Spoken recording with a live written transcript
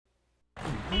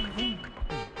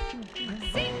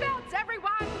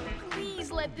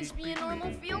let this be a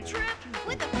normal field trip?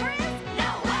 With a friend?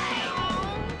 No way!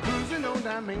 Cruising on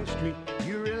down Main Street,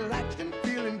 you're relaxed and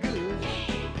feeling good.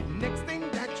 Next thing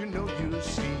that you know, you'll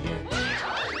see it.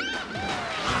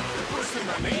 Octopus in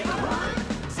the neighborhood,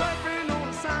 surfing on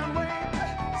the sound wave,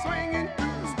 swinging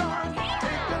through the stars.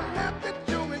 Take a left at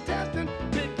Joe and Teston,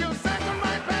 take your second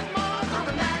right past Mars on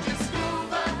the magic school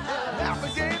bus.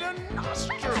 Alligator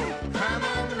nostril, climb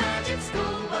on the magic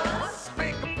school bus.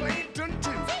 Spank a Plankton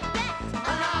too.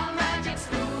 On our magic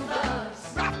school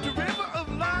bus. Rock the river of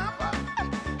lava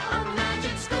on the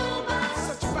magic school bus.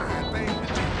 Such a fine thing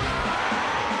to do.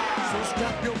 So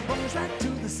strap your bones right to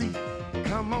the seat.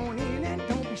 Come on in and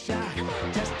don't be shy.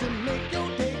 Just to make your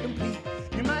day complete.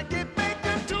 You might get baked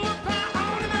into a pie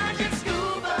on the magic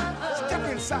school bus.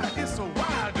 Step inside, it's a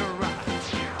wilder ride.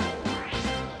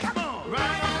 Come on,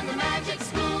 ride on the magic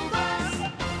school bus.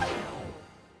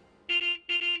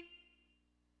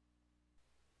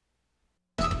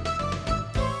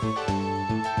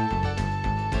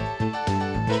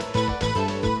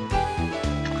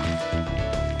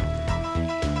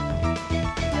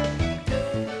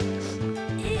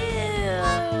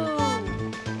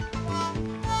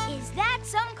 Is that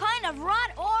some kind of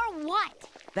rot or what?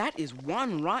 That is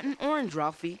one rotten orange,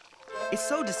 Ralphie. It's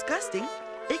so disgusting,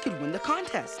 it could win the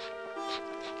contest.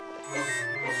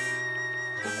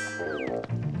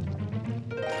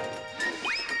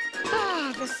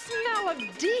 Ah, the smell of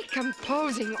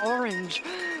decomposing orange.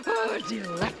 Oh,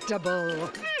 delectable.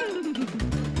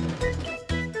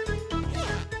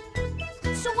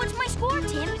 So what's my score,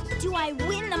 Tim? Do I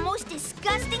win the most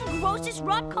disgusting, grossest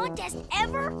rot contest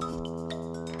ever?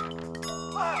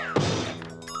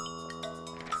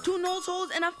 2 nose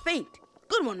holes and a faint.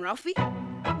 Good one, Ralphie.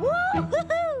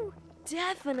 Woo-hoo-hoo!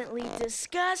 Definitely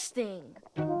disgusting.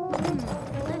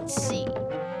 Let's see.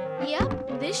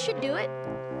 Yep, this should do it.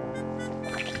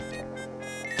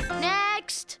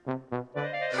 Next!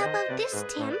 How about this,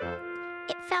 Tim?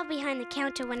 It fell behind the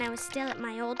counter when I was still at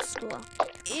my old school.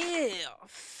 Ew,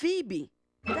 Phoebe.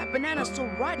 That banana's so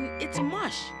rotten, it's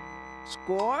mush.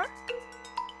 Score?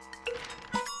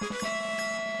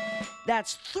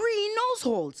 That's 3 nose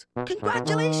holes.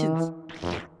 Congratulations.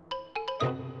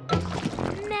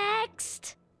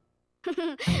 Next!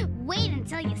 Wait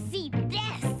until you see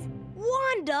this.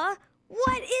 Wanda,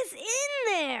 what is in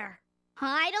there?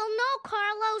 I don't know,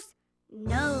 Carlos.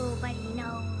 Nobody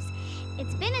knows.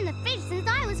 It's been in the fridge since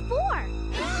I was 4.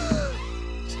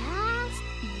 Just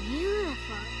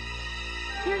beautiful.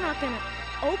 You're not gonna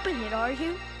open it, are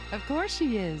you? Of course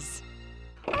she is.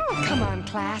 Oh, come on,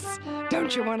 class.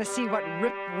 Don't you want to see what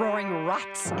rip-roaring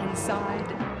rots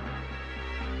inside?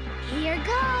 Here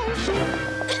goes.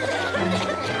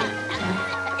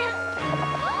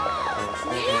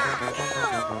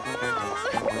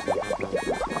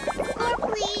 Score,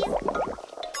 please.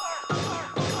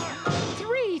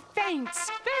 3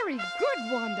 faints. Very good,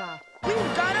 Wanda.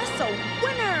 We've got us a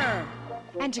winner.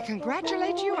 And to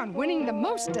congratulate you on winning the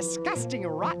most disgusting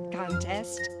rot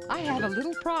contest, I have a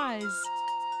little prize.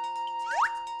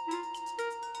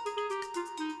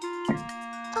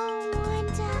 Oh,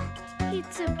 Wanda,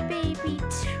 it's a baby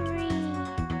tree.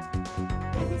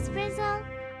 Miss Frizzle,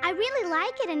 I really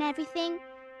like it and everything,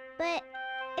 but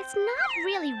it's not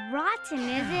really rotten,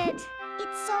 is it?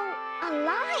 It's so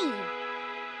alive.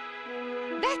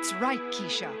 That's right,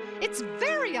 Keisha. It's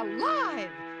very alive.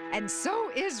 And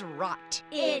so is rot.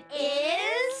 It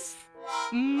is?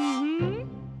 Mm-hmm.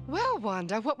 Well,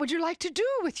 Wanda, what would you like to do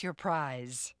with your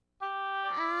prize?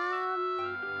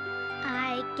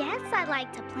 I guess I'd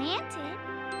like to plant it.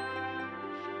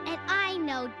 And I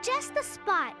know just the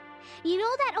spot. You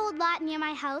know that old lot near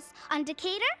my house on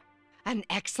Decatur? An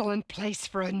excellent place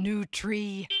for a new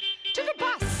tree. To the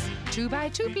bus. 2 by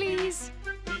 2, please.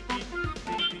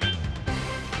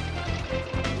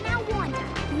 Now, Wanda,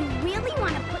 you really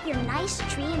want to put your nice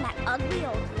tree in that ugly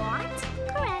old lot?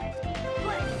 Correct.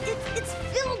 But it's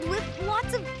filled with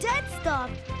lots of dead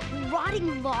stuff.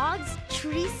 Rotting logs,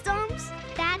 tree stumps.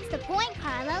 That's the point,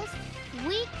 Carlos.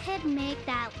 We could make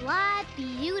that lot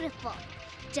beautiful.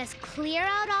 Just clear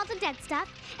out all the dead stuff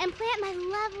and plant my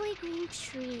lovely green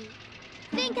tree.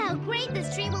 Think how great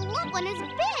this tree will look when it's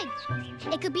big.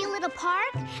 It could be a little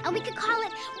park, and we could call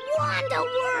it Wanda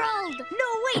World.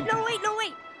 No,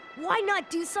 wait. Why not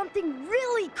do something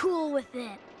really cool with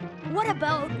it? What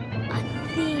about a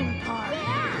theme park?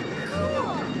 Yeah,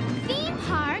 cool. Theme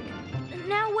park?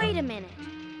 Now, wait a minute.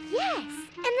 Yes,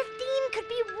 and the theme could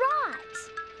be rot.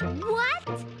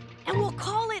 What? And we'll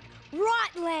call it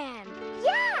Rotland.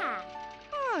 Yeah.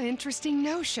 Oh, interesting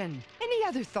notion. Any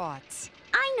other thoughts?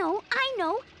 I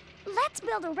know. Let's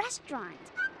build a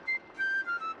restaurant.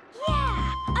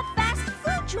 Yeah, a fast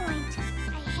food joint.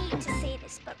 I hate to say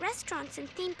this, but restaurants and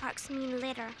theme parks mean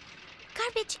litter.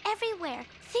 Garbage everywhere.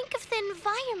 Think of the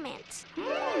environment.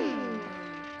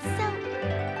 So,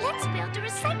 let's build a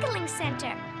recycling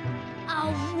center.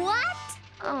 A what?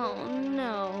 Oh,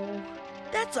 no.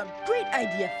 That's a great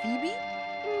idea, Phoebe.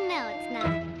 No, it's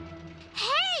not.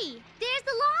 Hey! There's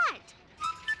the lot!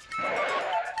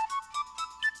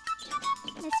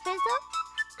 Miss Frizzle,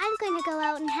 I'm going to go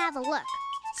out and have a look.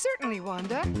 Certainly,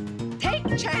 Wanda. Take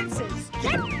chances.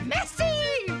 Get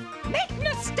messy. Make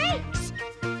mistakes.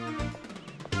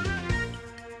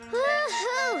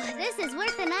 Woo-hoo! This is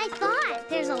worse than I thought.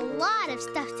 There's a lot of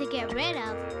stuff to get rid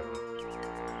of.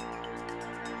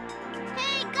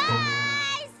 Hey,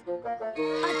 guys!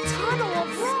 A tunnel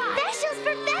of rock! Specials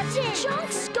for fetching!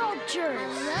 Junk sculptures!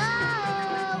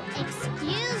 Hello?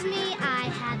 Excuse me, I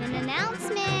have an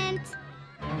announcement.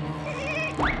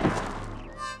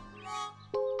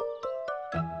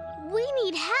 We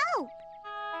need help.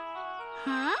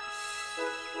 Huh?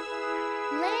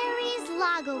 Larry's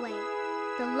Logaway,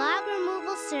 the log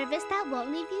removal service that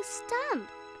won't leave you stumped.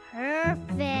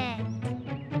 Perfect.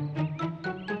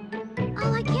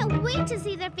 Oh, I can't wait to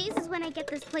see their faces when I get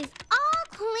this place all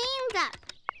cleaned up.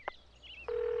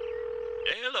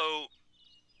 Hello.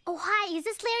 Oh, hi, is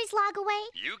this Larry's Logaway?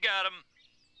 You got him.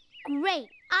 Great,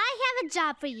 I have a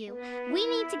job for you. We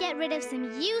need to get rid of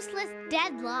some useless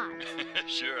dead logs.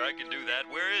 Sure, I can do that.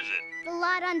 Where is it? The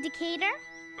lot on Decatur?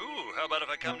 Ooh, how about if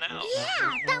I come now?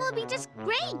 Yeah, that would be just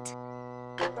great.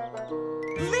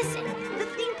 Listen, the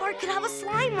theme park could have a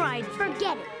slime ride.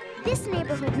 Forget it. This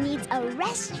neighborhood needs a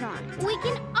restaurant. We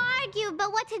can argue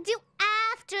about what to do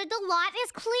after the lot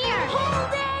is clear.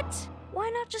 Hold it! Why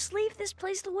not just leave this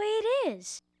place the way it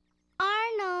is?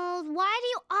 Arnold, why do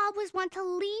you always want to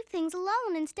leave things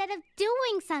alone instead of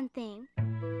doing something?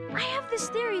 I have this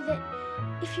theory that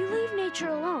if you leave nature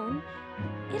alone,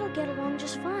 it'll get along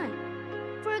just fine.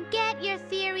 Forget your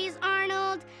theories,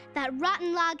 Arnold. That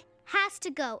rotten log has to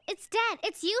go. It's dead.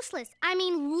 It's useless. I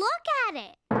mean, look at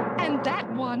it. And that,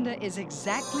 Wanda, is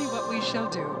exactly what we shall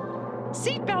do.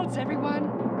 Seatbelts, everyone.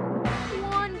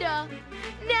 Wanda,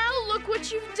 now look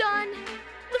what you've done.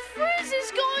 The frizz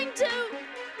is going to...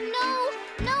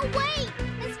 No, wait.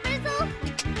 Miss Frizzle,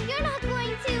 you're not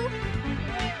going to.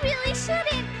 We really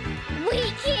shouldn't. We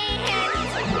can't.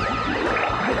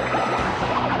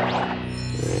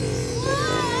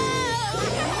 Whoa!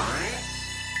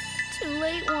 Too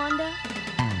late, Wanda.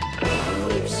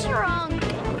 We've shrunk.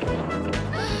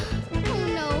 Oh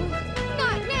no,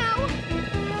 not now.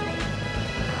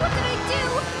 What did I do?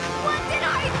 What did I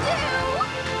do?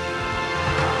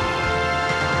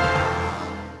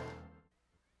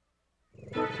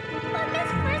 But Miss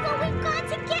Frizzle, we've got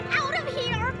to get out of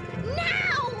here!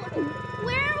 Now!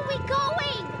 Where are we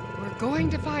going? We're going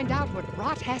to find out what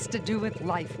rot has to do with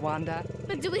life, Wanda.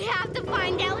 But do we have to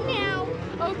find out now?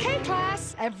 Okay,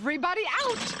 class, everybody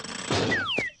out.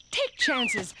 Take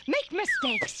chances, make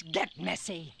mistakes, get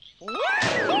messy.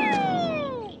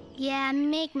 Yeah,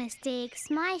 make mistakes.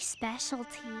 My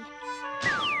specialty.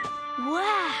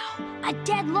 Wow, a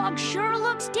dead log sure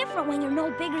looks different when you're no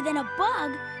bigger than a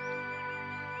bug.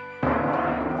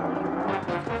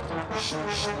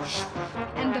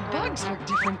 And the bugs look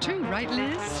different too, right,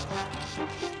 Liz?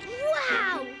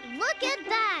 Wow! Look at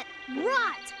that!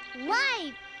 Rot!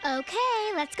 Life!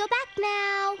 Okay, let's go back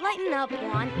now. Lighten up,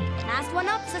 Juan. Last one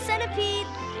up's a centipede.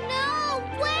 No,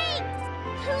 wait!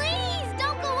 Please,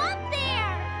 don't go up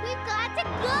there! We've got to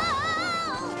go!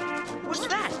 What's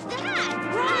that?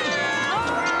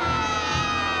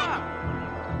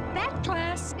 That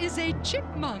class is a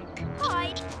chipmunk.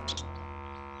 Hi.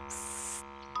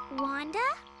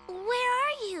 Wanda? Where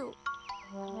are you?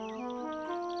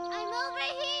 I'm over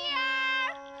here!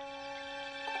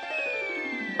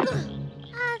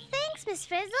 Thanks, Miss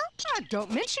Frizzle. Don't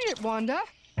mention it, Wanda.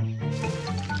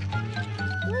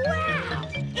 Wow,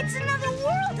 it's another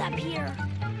world up here.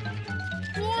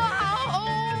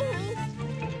 Wow!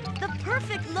 The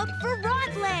perfect look for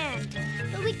Rotland.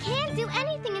 But we can't do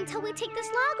anything until we take this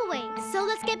log away. So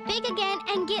let's get big again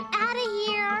and get out of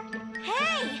here.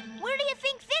 Hey, where do you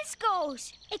think this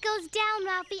goes? It goes down,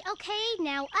 Ralphie. Okay,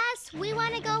 now us, we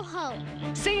want to go home.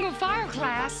 Single file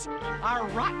class, our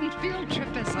rotten field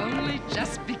trip has only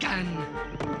just begun.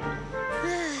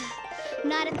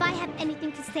 Not if I have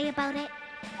anything to say about it.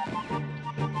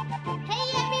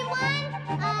 Hey, everyone!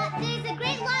 There's a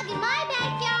great log in my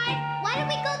backyard. Why don't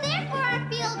we go there for our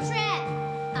field trip?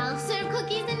 I'll serve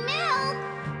cookies and milk.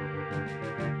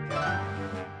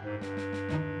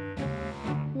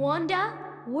 Wanda,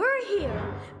 we're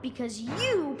here because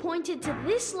you pointed to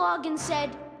this log and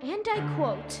said, and I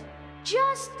quote,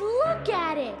 "Just look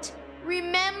at it."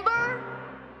 Remember?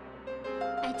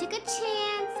 I took a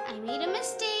chance. I made a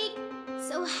mistake.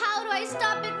 So how do I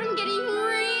stop it from getting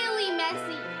really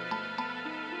messy?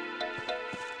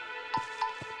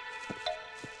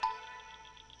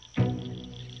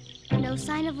 No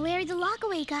sign of Larry the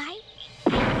Lockaway guy.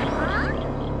 Huh?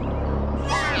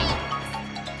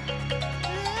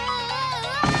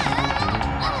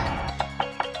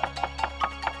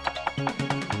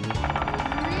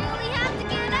 Really have to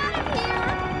get out of here.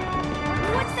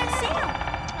 What's that sound?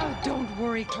 Oh, don't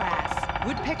worry, class.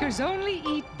 Woodpeckers only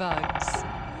eat bugs.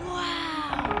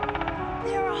 Wow!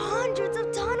 There are hundreds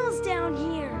of tunnels down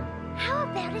here. How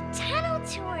about a tunnel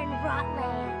tour in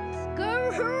Rotland?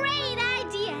 Great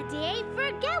idea, Dave.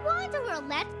 Forget Wonder World.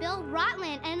 Let's build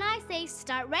Rotland. And I say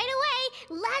start right away.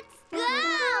 Let's go!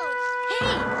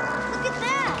 Hey, look at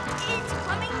that! It's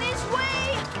coming this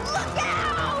way! Look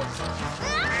out!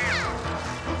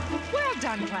 Ah! Well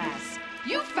done, class.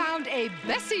 You found a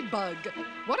Bessie bug,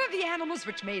 one of the animals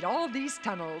which made all these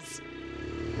tunnels.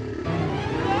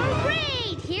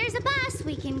 Great! Here's a bus.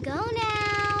 We can go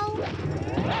now.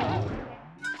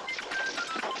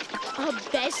 A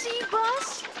Bessie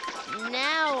bus?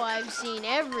 Now I've seen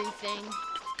everything.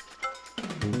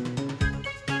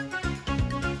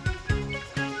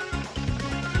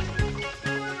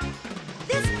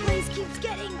 This place keeps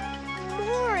getting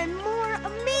more and more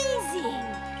amazing.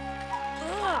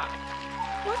 Ugh.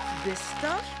 What's this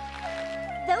stuff?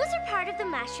 Those are part of the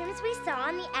mushrooms we saw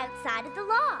on the outside of the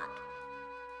log.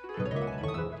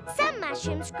 Some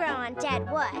mushrooms grow on dead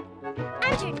wood.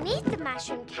 Underneath the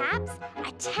mushroom caps,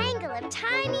 a tangle of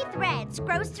tiny threads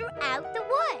grows throughout the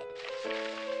wood.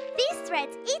 These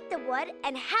threads eat the wood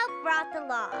and help rot the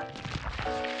log.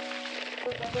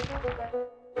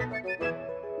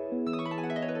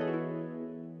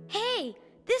 Hey,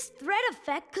 this thread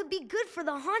effect could be good for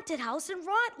the haunted house in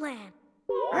Rotland.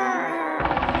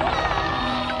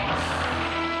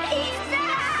 He's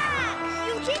back!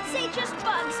 You did say just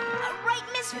bugs, right,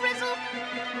 Miss Frizzle?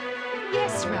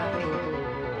 Yes, Ralphie.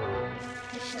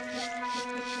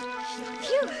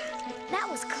 Phew, that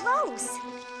was close.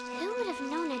 Who would have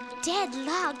known a dead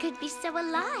log could be so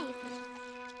alive?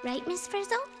 Right, Miss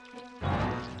Frizzle?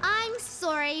 I'm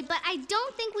sorry, but I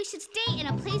don't think we should stay in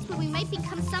a place where we might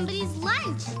become somebody's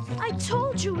lunch. I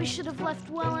told you we should have left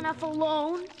well enough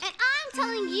alone. And I'm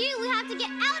telling you we have to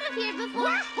get out of here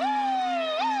before...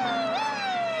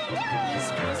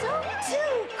 Miss Frizzle?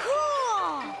 Too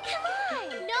cool! Come on!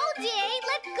 No, Day,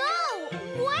 let go!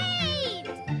 Wait!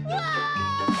 Whoa!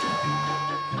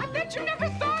 I bet you never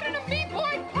thought an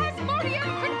amoeboid plasmodium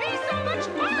could be so much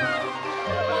fun!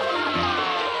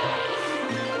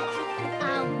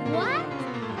 What?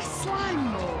 A slime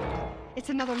mold. It's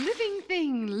another living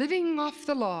thing living off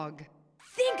the log.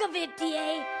 Think of it,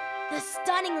 D.A. The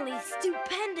stunningly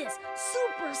stupendous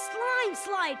super slime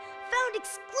slide found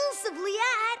exclusively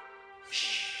at...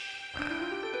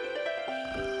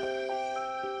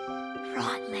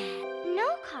 Rotland.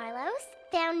 No, Carlos.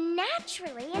 Found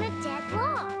naturally in a dead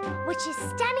log, which is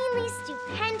stunningly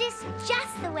stupendous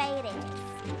just the way it is.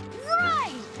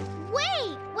 Right!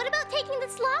 Wait, what about taking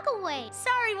this log away?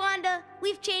 Sorry, Wanda.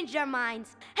 We've changed our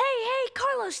minds. Hey,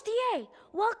 Carlos, D.A.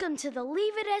 Welcome to the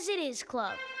Leave It As It Is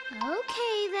Club.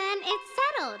 Okay, then, it's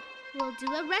settled. We'll do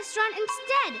a restaurant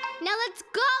instead. Now let's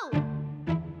go!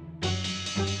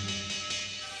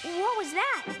 What was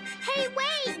that? Hey,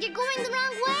 wait! You're going the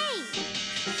wrong way!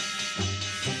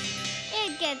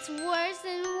 It gets worse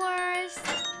and worse.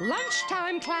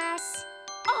 Lunchtime, class.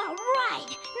 All right.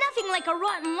 Nothing like a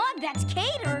rotten log that's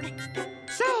catered.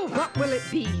 So, what will it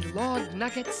be? Log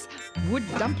nuggets, wood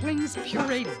dumplings,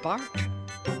 pureed bark?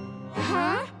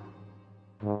 Huh?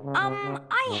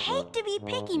 I hate to be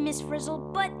picky, Miss Frizzle,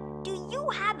 but do you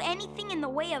have anything in the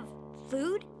way of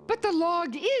food? But the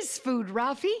log is food,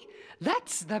 Ralphie.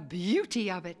 That's the beauty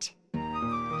of it.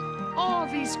 All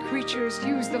these creatures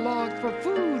use the log for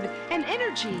food and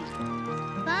energy.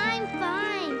 Fine.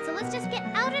 So let's just get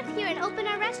out of here and open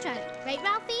our restaurant. Right,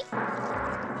 Ralphie?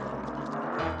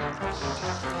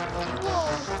 Whoa,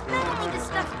 not only does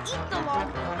stuff eat the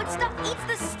log, but stuff eats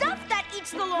the stuff that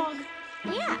eats the log.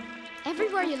 Yeah.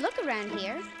 Everywhere you look around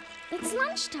here, it's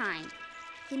lunchtime.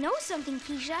 You know something,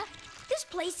 Keisha? This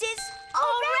place is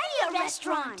already a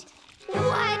restaurant.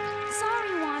 What?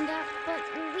 Sorry, Wanda, but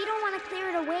we don't want to clear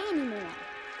it away anymore.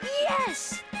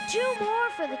 Yes! 2 more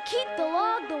for the Keep the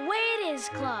Log the Way It Is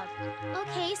Club.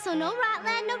 Okay, so no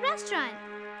Rotland, no restaurant.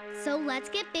 So let's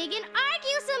get big and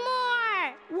argue some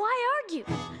more. Why argue?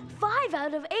 5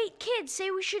 out of 8 kids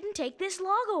say we shouldn't take this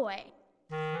log away.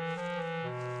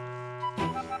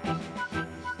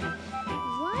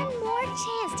 One more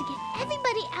chance to get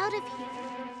everybody out of here.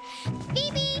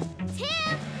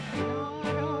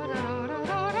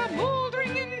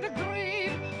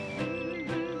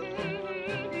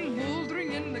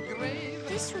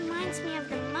 reminds me of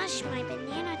the mush my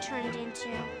banana turned into.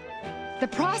 The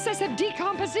process of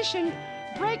decomposition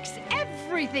breaks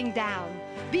everything down,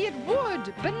 be it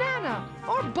wood, banana,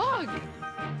 or bug.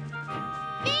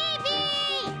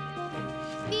 Phoebe!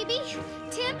 Phoebe,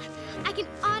 Tim, I can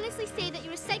honestly say that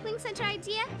your recycling center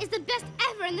idea is the best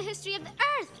ever in the history of the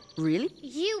Earth. Really?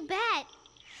 You bet.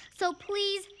 So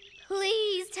please,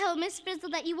 please tell Miss Frizzle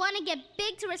that you want to get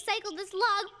big to recycle this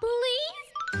log, please?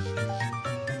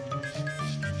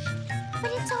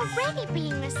 But it's already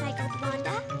being recycled,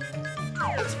 Wanda.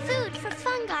 It's food for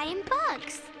fungi and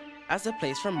bugs. As a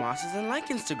place for mosses and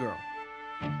lichens to grow.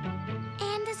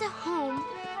 And as a home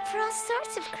for all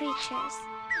sorts of creatures.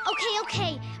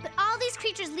 Okay, but all these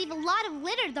creatures leave a lot of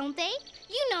litter, don't they?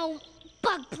 You know,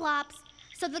 bug plops.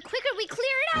 So the quicker we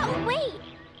clear it out... Oh, wait!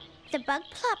 The bug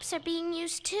plops are being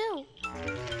used too.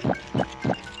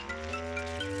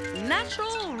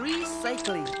 Natural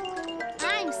recycling.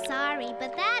 I'm sorry,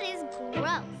 but that is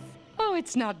gross. Oh,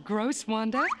 it's not gross,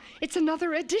 Wanda. It's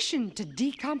another addition to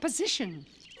decomposition.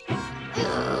 Ooh,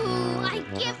 I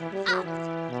give up.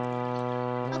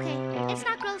 Okay, it's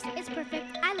not gross, it's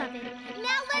perfect. I love it.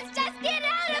 Now let's just get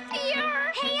out of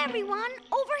here! Hey, everyone,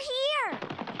 over here!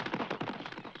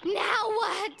 Now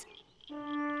what?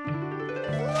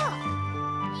 Look!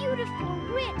 Beautiful,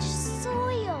 rich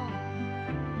soil.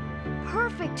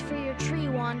 Perfect for your tree,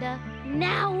 Wanda.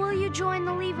 Now will you join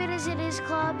the Leave It As It Is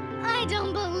Club? I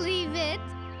don't believe it.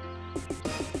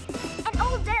 An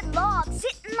old dead log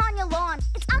sitting on your lawn.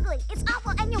 It's ugly, it's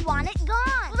awful, and you want it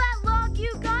gone. Well, that log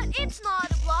you got, it's not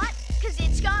a blot, 'cause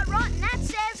it's got rot, and that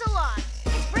says a lot.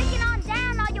 It's breaking on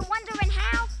down, are you wondering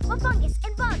how? Well, fungus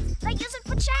and bugs, they use it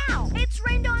for chow. It's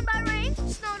rained on by rain,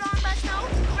 snowed on by snow,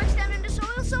 breaks down into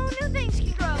soil so new things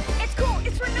can grow. It's cool,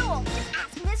 it's renewal. Just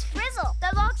ask Miss Frizzle.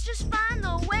 That log's just fine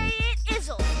the way it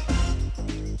is'll.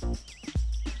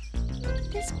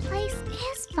 This place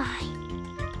is fine.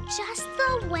 Just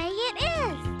the way it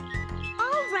is.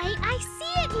 All right, I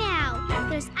see it now.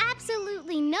 There's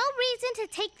absolutely no reason to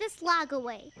take this log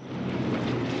away.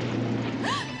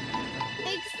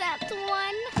 Except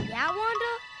one. Yeah,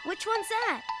 Wanda? Which one's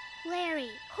that?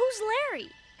 Larry. Who's Larry?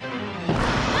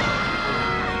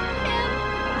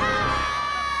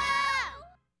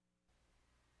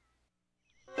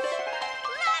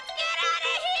 Let's get out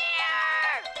of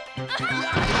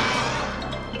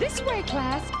here! This way,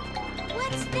 class.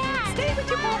 What's that? Stay with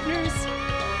your partners.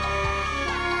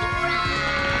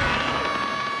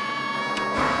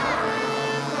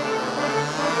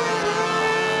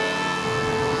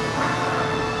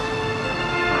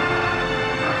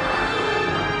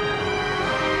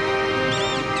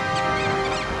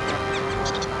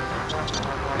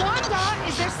 Wanda,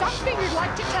 is there something you'd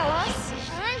like to tell us?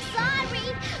 I'm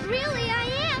sorry. Really, I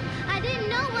am. I didn't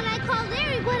know when I called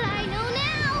Larry what I know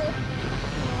now.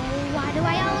 Oh, why do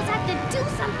I always have to do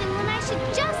something when I should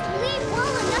just leave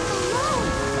well enough alone?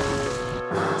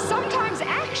 Sometimes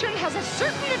action has a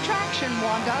certain attraction,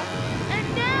 Wanda.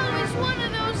 And now is one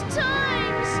of those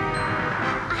times.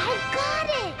 I got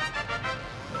it.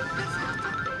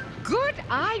 Good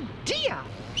idea.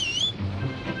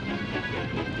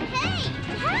 Hey,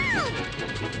 help!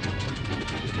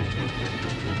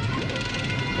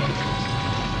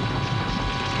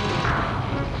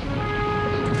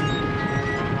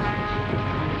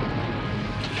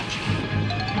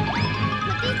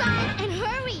 Put these on and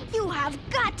hurry. You have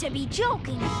got to be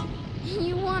joking.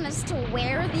 You want us to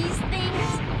wear these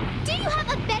things? Do you have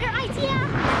a better idea?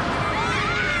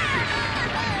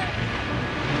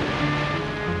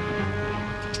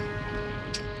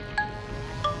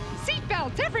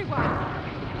 Seatbelts, everyone.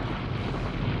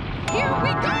 Here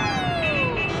we go!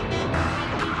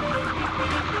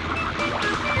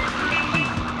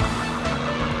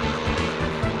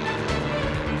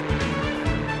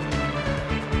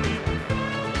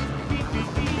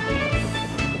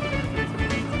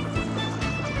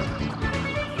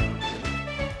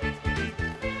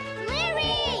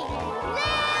 Larry!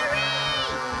 Larry!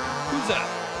 Who's that?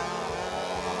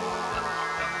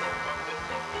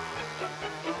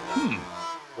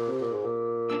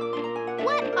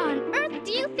 What on earth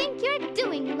do you think you're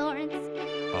doing, Lawrence?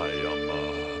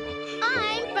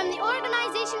 I'm from the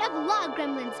Organization of Log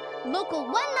Gremlins, Local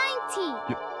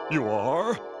 119. You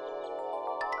are?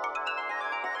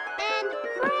 And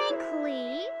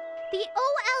frankly, the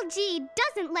OLG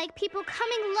doesn't like people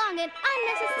coming along and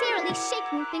unnecessarily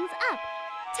shaking things up.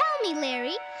 Tell me,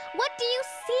 Larry, what do you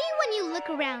see when you look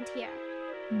around here?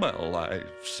 Well, I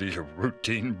see a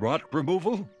routine rot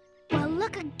removal. Well,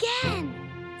 look again.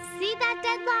 See that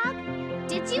dead log?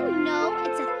 Did you know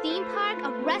it's a theme park,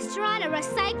 a restaurant, a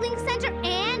recycling center,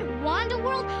 and Wanda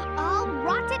World all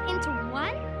rotted into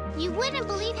one? You wouldn't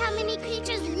believe how many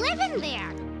creatures live in there.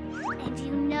 And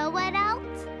you know what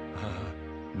else?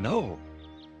 No.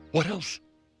 What else?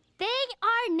 They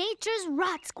are nature's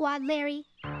rot squad, Larry.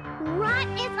 Rot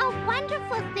is a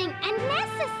wonderful thing and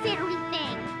necessary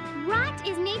thing. Rot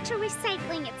is nature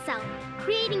recycling itself,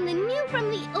 creating the new from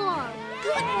the old.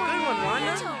 Good one,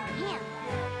 Rhonda.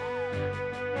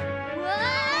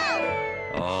 Whoa!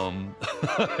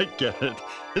 I get it.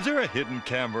 Is there a hidden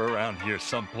camera around here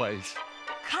someplace?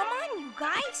 Come on, you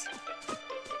guys.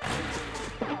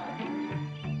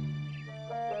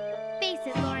 Face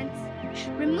it, Lawrence.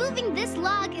 Removing this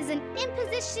log is an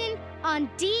imposition on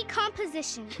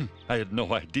decomposition. I had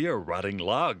no idea rotting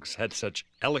logs had such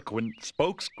eloquent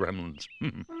spokes gremlins.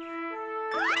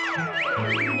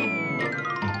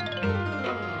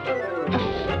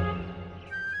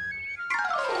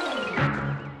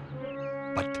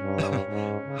 But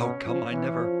how come I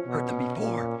never heard them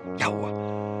before? Yow!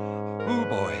 Oh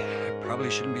boy, I probably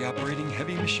shouldn't be operating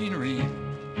heavy machinery.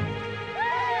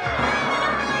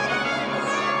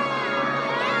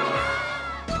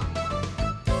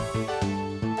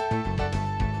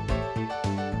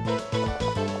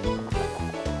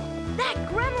 That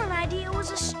gremlin idea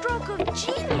was a stroke of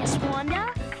genius,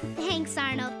 Wanda. Thanks,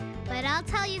 Arnold. But I'll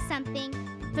tell you something.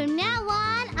 From now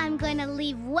on, I'm going to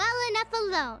leave well enough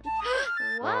alone.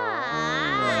 What?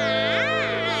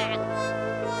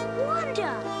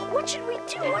 Wanda, what should we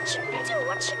do? What should we do?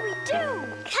 What should we do?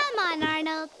 Come on,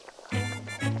 Arnold.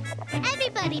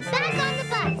 Everybody back on the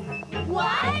bus.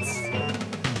 What?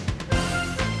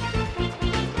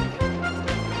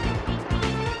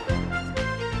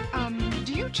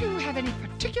 Do you two have any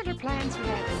particular plans for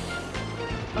that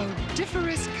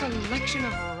odoriferous collection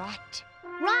of rot?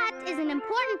 Rot is an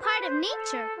important part of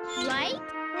nature, right?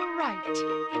 Right.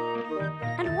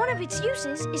 And one of its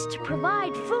uses is to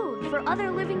provide food for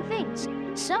other living things.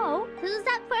 So, Who's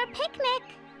up for a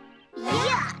picnic?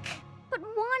 Yuck! but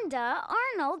Wanda,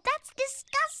 Arnold, that's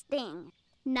disgusting.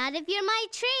 Not if you're my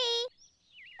tree.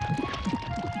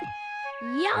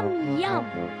 Yum, yum.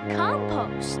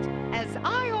 Compost. As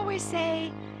I always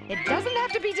say, it doesn't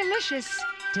have to be delicious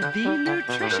to be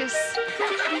nutritious.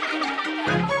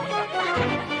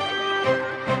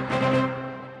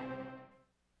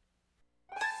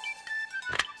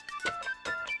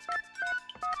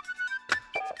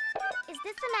 Is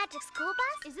this the magic school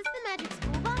bus? Is this the magic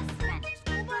school bus? Magic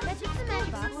school bus? Magic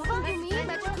school bus? You mean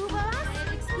magic school bus?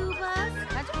 Magic school bus?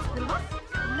 Magic school bus?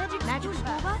 Magic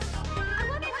school bus? I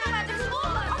wonder what a magic school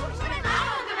bus.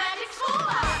 Oh, the magic school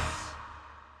bus.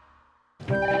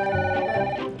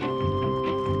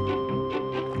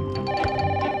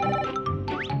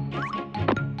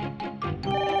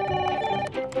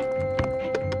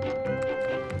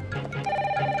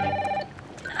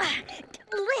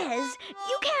 Liz,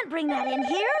 you can't bring that in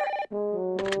here.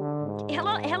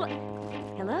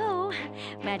 Hello,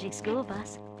 Magic School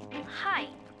Bus. Hi.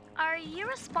 Are you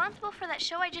responsible for that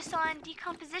show I just saw on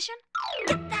decomposition?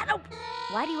 Get that out.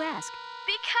 Why do you ask?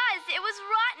 Because it was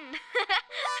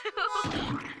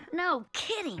rotten. No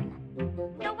kidding.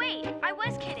 No, wait. I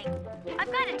was kidding.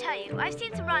 I've got to tell you, I've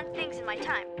seen some rotten things in my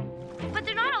time. But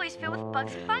they're not always filled with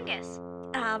bugs and fungus.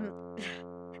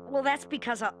 Well, that's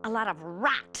because a lot of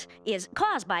rot is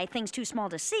caused by things too small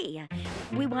to see.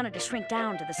 We wanted to shrink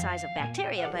down to the size of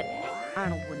bacteria, but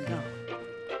Arnold wouldn't go.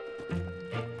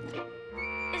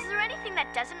 Is there anything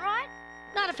that doesn't rot?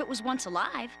 Not if it was once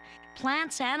alive.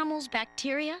 Plants, animals,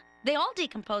 bacteria, they all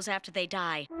decompose after they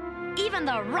die. Even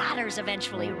the rotters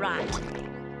eventually rot.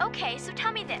 Okay, so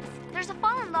tell me this. There's a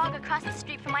fallen log across the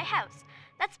street from my house.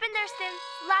 That's been there since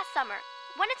last summer.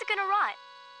 When is it gonna rot?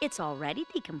 It's already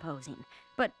decomposing,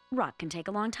 but rot can take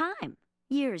a long time,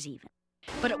 years even.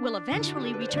 But it will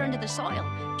eventually return to the soil,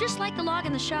 just like the log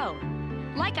in the show.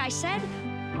 Like I said,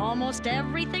 almost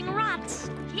everything rots.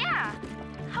 Yeah.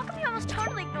 How come you almost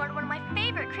totally ignored one of my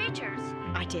favorite creatures?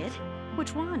 I did?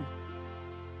 Which one?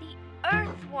 The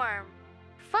earthworm.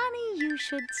 Funny you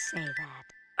should say that.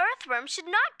 Earthworms should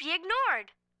not be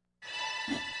ignored.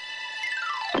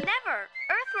 Never.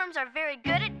 Earthworms are very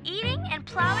good at eating and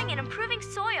plowing and improving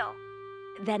soil.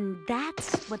 Then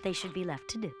that's what they should be left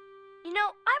to do. You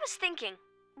know, I was thinking,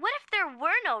 what if there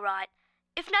were no rot?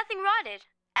 If nothing rotted,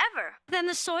 ever? Then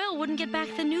the soil wouldn't get back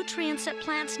the nutrients that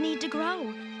plants need to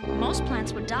grow. Most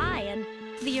plants would die, and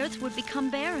the earth would become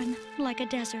barren, like a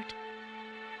desert.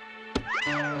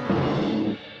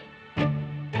 And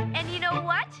you know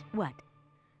what? What?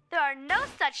 There are no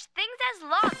such things as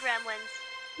log gremlins.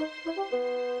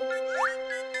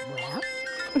 Well,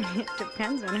 it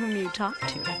depends on whom you talk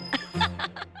to.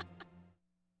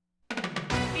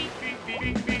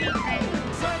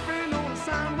 Surfing on a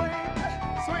sound wave,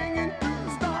 swinging through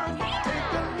the stars.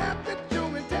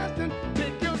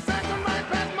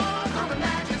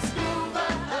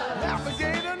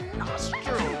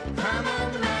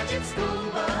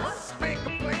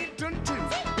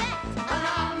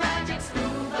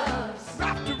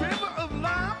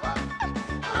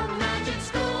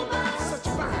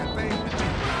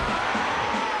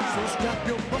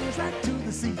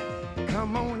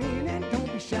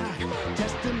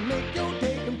 make your day